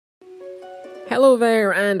Hello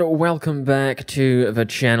there and welcome back to the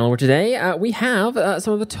channel where today we have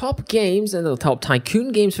some of the top games and the top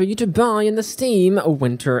Tycoon games for you to buy in the Steam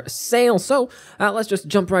winter sale. So let's just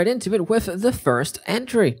jump right into it with the first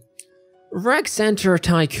entry. Rec Center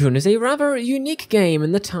Tycoon is a rather unique game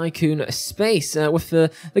in the Tycoon space, with the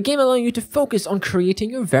game allowing you to focus on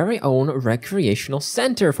creating your very own recreational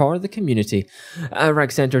center for the community.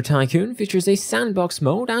 Rec Center Tycoon features a sandbox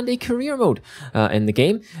mode and a career mode. In the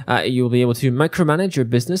game, you'll be able to micromanage your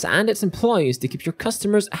business and its employees to keep your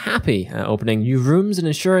customers happy, opening new rooms and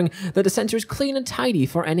ensuring that the center is clean and tidy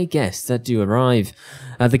for any guests that do arrive.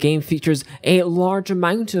 The game features a large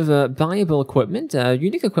amount of buyable equipment,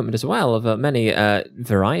 unique equipment as well, of many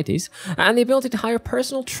varieties, and the ability to hire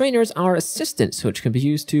personal trainers or assistants, which can be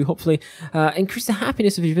used to hopefully increase the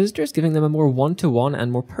happiness of your visitors, giving them a more one-to-one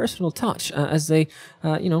and more personal touch as they,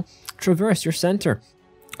 traverse your center.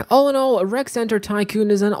 All in all, Rec Center Tycoon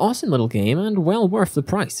is an awesome little game and well worth the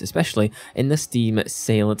price, especially in the Steam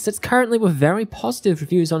sale. It sits currently with very positive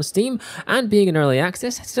reviews on Steam, and being in early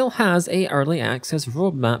access, it still has a early access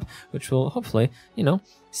roadmap, which will hopefully,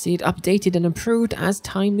 see it updated and improved as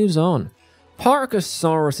time moves on.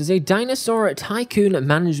 Parkosaurus is a dinosaur tycoon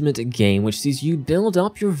management game which sees you build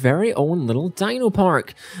up your very own little dino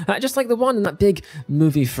park, just like the one in that big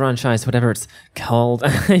movie franchise, whatever it's called,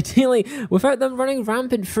 ideally without them running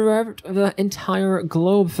rampant throughout the entire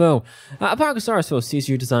globe though. Parkosaurus though sees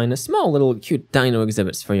you design small little cute dino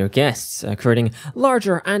exhibits for your guests, creating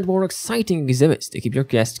larger and more exciting exhibits to keep your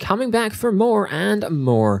guests coming back for more and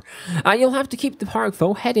more. You'll have to keep the park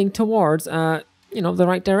though heading towards the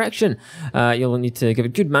right direction. You'll need to give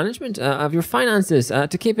it good management of your finances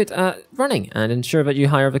to keep it running and ensure that you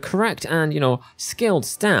hire the correct and, skilled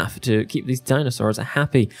staff to keep these dinosaurs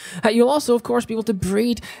happy. You'll also, of course, be able to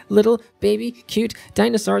breed little baby cute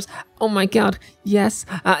dinosaurs. Oh my god, yes.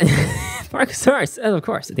 Parkosaurus, of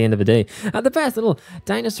course, at the end of the day. The best little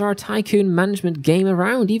dinosaur tycoon management game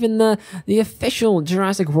around. Even the official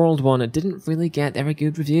Jurassic World one didn't really get very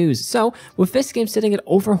good reviews. So, with this game sitting at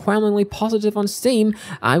overwhelmingly positive on Steam,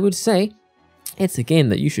 I would say it's a game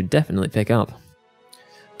that you should definitely pick up.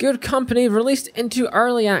 Good Company released into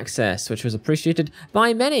early access, which was appreciated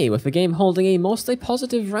by many, with the game holding a mostly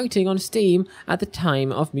positive rating on Steam at the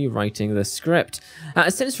time of me writing the script.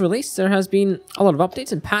 Since release, there has been a lot of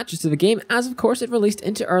updates and patches to the game, as of course it released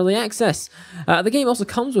into early access. The game also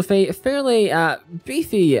comes with a fairly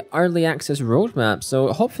beefy early access roadmap,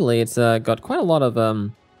 so hopefully it's got quite a lot of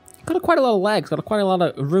legs, got quite a lot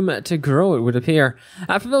of room to grow, it would appear.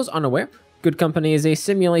 For those unaware, Good Company is a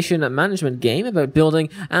simulation management game about building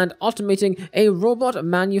and automating a robot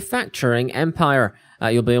manufacturing empire.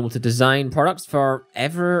 You'll be able to design products for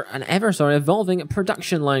evolving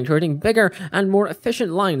production line, creating bigger and more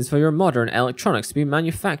efficient lines for your modern electronics to be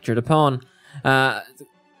manufactured upon.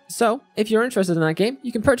 So, if you're interested in that game,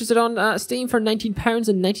 you can purchase it on Steam for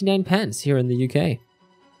 £19.99 here in the UK.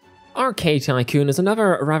 Arcade Tycoon is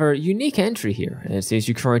another rather unique entry here. It says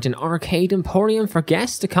you create an arcade emporium for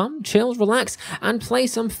guests to come, chill, relax, and play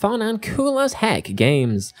some fun and cool as heck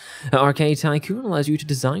games. Arcade Tycoon allows you to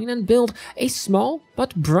design and build a small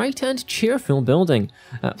but bright and cheerful building,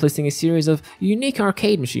 placing a series of unique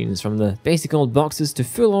arcade machines from the basic old boxes to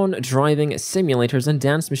full-on driving simulators and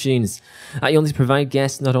dance machines. You'll need to provide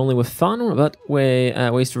guests not only with fun, but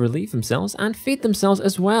ways to relieve themselves and feed themselves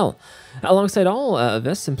as well. Alongside all of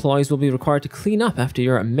this, employees will be required to clean up after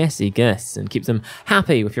your messy guests and keep them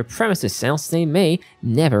happy with your premises, else they may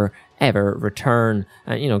never ever return.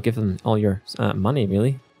 Give them all your money,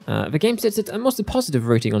 really. The game sits at a mostly positive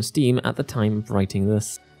rating on Steam at the time of writing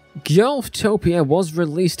this. Golftopia was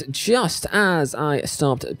released just as I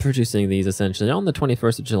stopped producing these, essentially, on the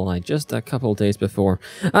 21st of July, just a couple of days before.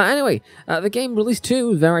 Anyway, the game released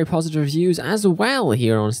 2 very positive reviews as well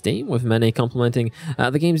here on Steam, with many complimenting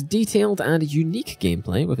the game's detailed and unique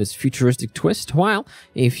gameplay with its futuristic twist, while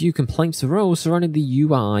a few complaints arose surrounding the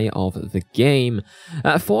UI of the game.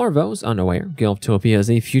 For those unaware, Golftopia is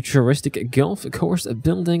a futuristic golf course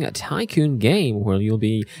building tycoon game where you'll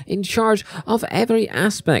be in charge of every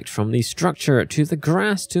aspect, from the structure to the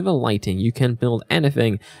grass to the lighting. You can build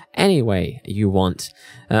anything, any way you want.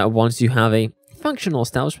 Once you have a functional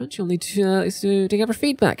establishment, you'll need to gather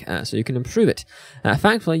feedback so you can improve it.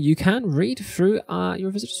 Thankfully, you can read through your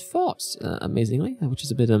visitors' thoughts, amazingly, which is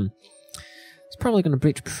a bit, it's probably going to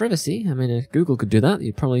breach privacy. I mean, if Google could do that,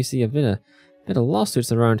 you'd probably see a bit of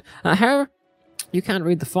lawsuits around. However, You can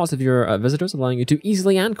read the thoughts of your visitors, allowing you to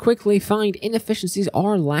easily and quickly find inefficiencies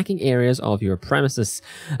or lacking areas of your premises.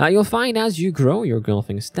 You'll find as you grow your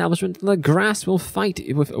golfing establishment, the grass will fight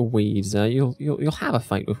with weeds. You'll have a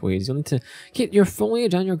fight with weeds. You'll need to keep your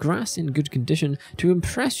foliage and your grass in good condition to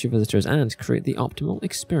impress your visitors and create the optimal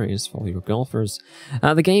experience for your golfers.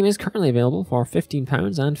 The game is currently available for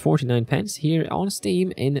 £15.49 here on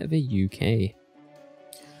Steam in the UK.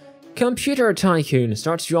 Computer Tycoon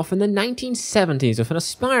starts you off in the 1970s with an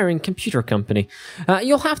aspiring computer company.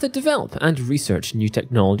 You'll have to develop and research new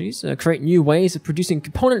technologies, create new ways of producing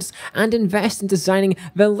components, and invest in designing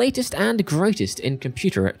the latest and greatest in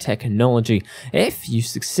computer technology. If you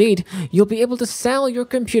succeed, you'll be able to sell your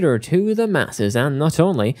computer to the masses and not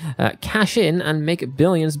only cash in and make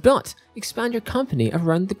billions, but expand your company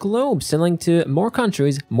around the globe, selling to more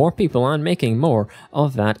countries, more people, and making more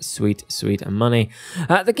of that sweet, sweet money.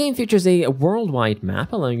 The game features a worldwide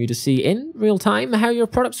map, allowing you to see in real time how your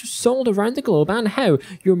products are sold around the globe and how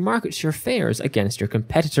your market share fares against your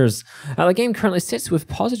competitors. The game currently sits with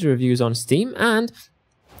positive reviews on Steam and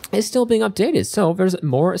is still being updated, so there's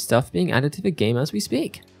more stuff being added to the game as we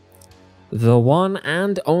speak. The one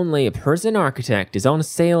and only Prison Architect is on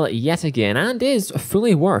sale yet again and is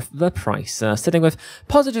fully worth the price, sitting with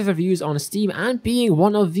positive reviews on Steam and being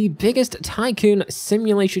one of the biggest tycoon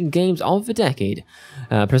simulation games of the decade.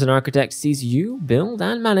 Prison Architect sees you build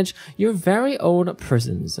and manage your very own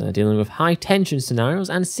prisons, dealing with high-tension scenarios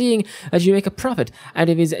and seeing as you make a profit out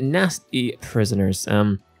of these nasty prisoners.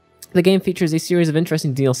 The game features a series of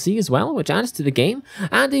interesting DLC as well, which adds to the game,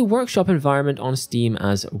 and a workshop environment on Steam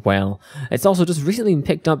as well. It's also just recently been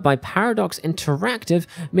picked up by Paradox Interactive,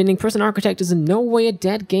 meaning Prison Architect is in no way a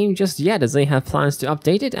dead game just yet, as they have plans to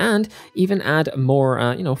update it and even add more,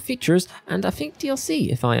 features, and I think DLC,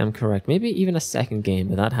 if I am correct. Maybe even a second game,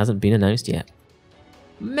 but that hasn't been announced yet.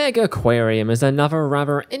 Mega Aquarium is another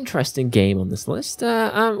rather interesting game on this list.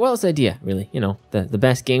 Well, it's the idea, really. The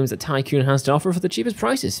best games that Tycoon has to offer for the cheapest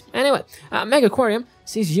prices. Anyway, Mega Aquarium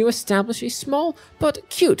sees you establish a small but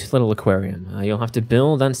cute little aquarium. You'll have to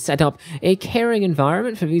build and set up a caring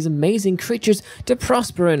environment for these amazing creatures to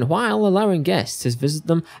prosper in while allowing guests to visit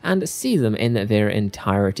them and see them in their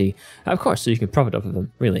entirety. Of course, so you can profit off of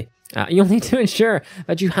them, really. You'll need to ensure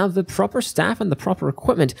that you have the proper staff and the proper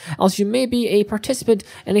equipment, else you may be a participant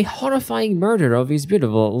in a horrifying murder of these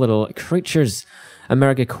beautiful little creatures. A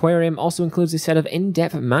Mega Aquarium also includes a set of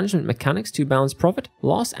in-depth management mechanics to balance profit,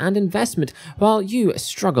 loss, and investment while you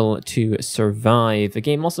struggle to survive. The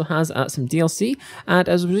game also has some DLC and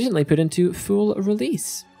has recently put into full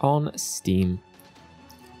release on Steam.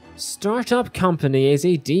 Startup Company is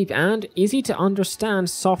a deep and easy to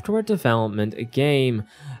understand software development game.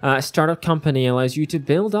 Startup Company allows you to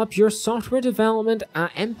build up your software development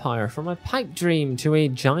empire from a pipe dream to a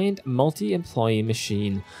giant multi-employee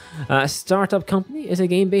machine. Startup Company is a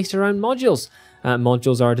game based around modules.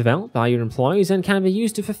 Modules are developed by your employees and can be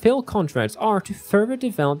used to fulfill contracts or to further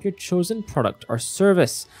develop your chosen product or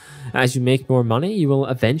service. As you make more money, you will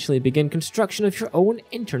eventually begin construction of your own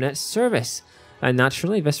internet service. And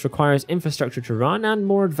naturally, this requires infrastructure to run and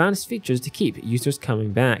more advanced features to keep users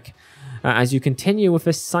coming back. As you continue with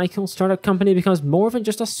this cycle, Startup Company becomes more than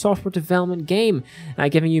just a software development game,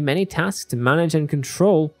 giving you many tasks to manage and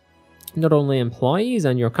control, not only employees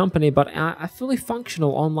and your company, but a fully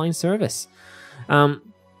functional online service.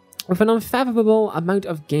 With an unfathomable amount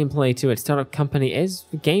of gameplay to it, Startup Company is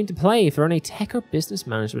the game to play for any tech or business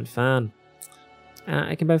management fan.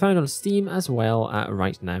 It can be found on Steam as well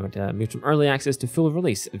right now. It moved from early access to full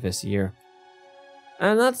release this year.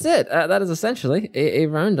 And that's it. That is essentially a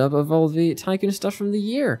roundup of all the Tycoon stuff from the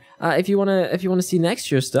year. If you wanna see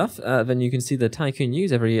next year's stuff, then you can see the Tycoon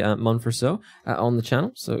news every month or so on the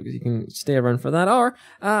channel. So you can stay around for that. Or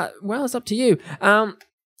well, it's up to you.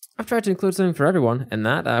 I've tried to include something for everyone in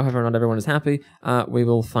that. However, not everyone is happy. We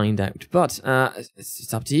will find out. But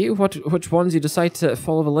it's up to you which ones you decide to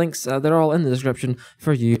follow the links. They're all in the description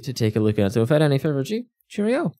for you to take a look at. So without any further ado, cheerio.